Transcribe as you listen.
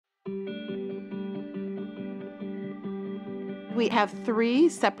We have 3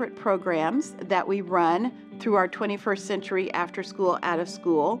 separate programs that we run through our 21st Century After School, Out of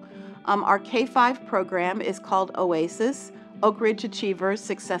School. Our K-5 program is called OASIS, Oakridge Achievers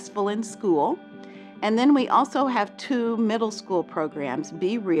Successful in School. And then we also have 2 middle school programs,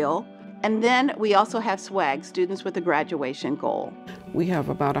 Be Real, and then we also have SWAG, Students with a Graduation Goal. We have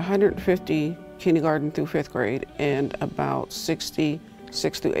about 150 kindergarten through 5th grade and about 60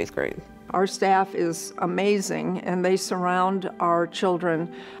 6th through 8th grade. Our staff is amazing, and they surround our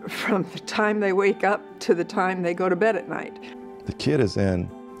children from the time they wake up to the time they go to bed at night. The kid is in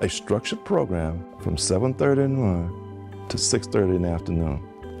a structured program from 7:30 in the morning to 6:30 in the afternoon.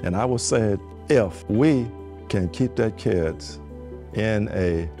 And I would say if we can keep that kids in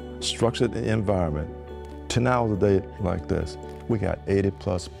a structured environment 10 hours a day like this, we got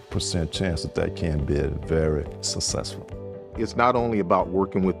 80+% chance that that can be very successful. It's not only about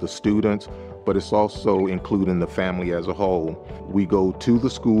working with the students, but it's also including the family as a whole. We go to the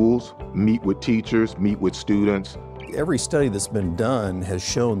schools, meet with teachers, meet with students. Every study that's been done has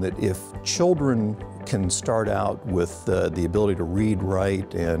shown that if children can start out with the ability to read,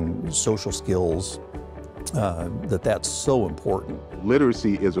 write, and social skills, that's so important.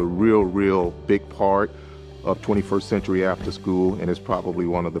 Literacy is a real big part of 21st Century After School, and it's probably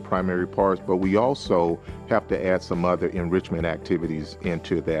one of the primary parts, but we also have to add some other enrichment activities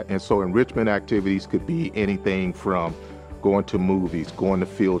into that. And so enrichment activities could be anything from going to movies, going to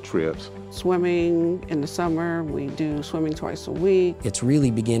field trips. Swimming in the summer, we do swimming twice a week. It's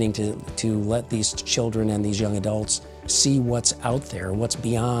really beginning to let these children and these young adults see what's out there, what's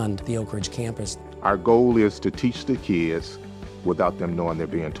beyond the Oakridge campus. Our goal is to teach the kids without them knowing they're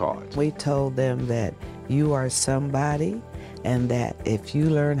being taught. We told them that you are somebody, and that if you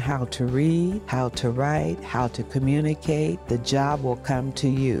learn how to read, how to write, how to communicate, the job will come to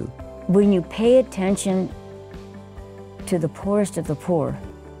you. When you pay attention to the poorest of the poor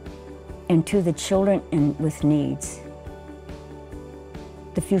and to the children with needs,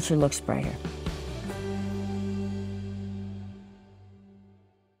 the future looks brighter.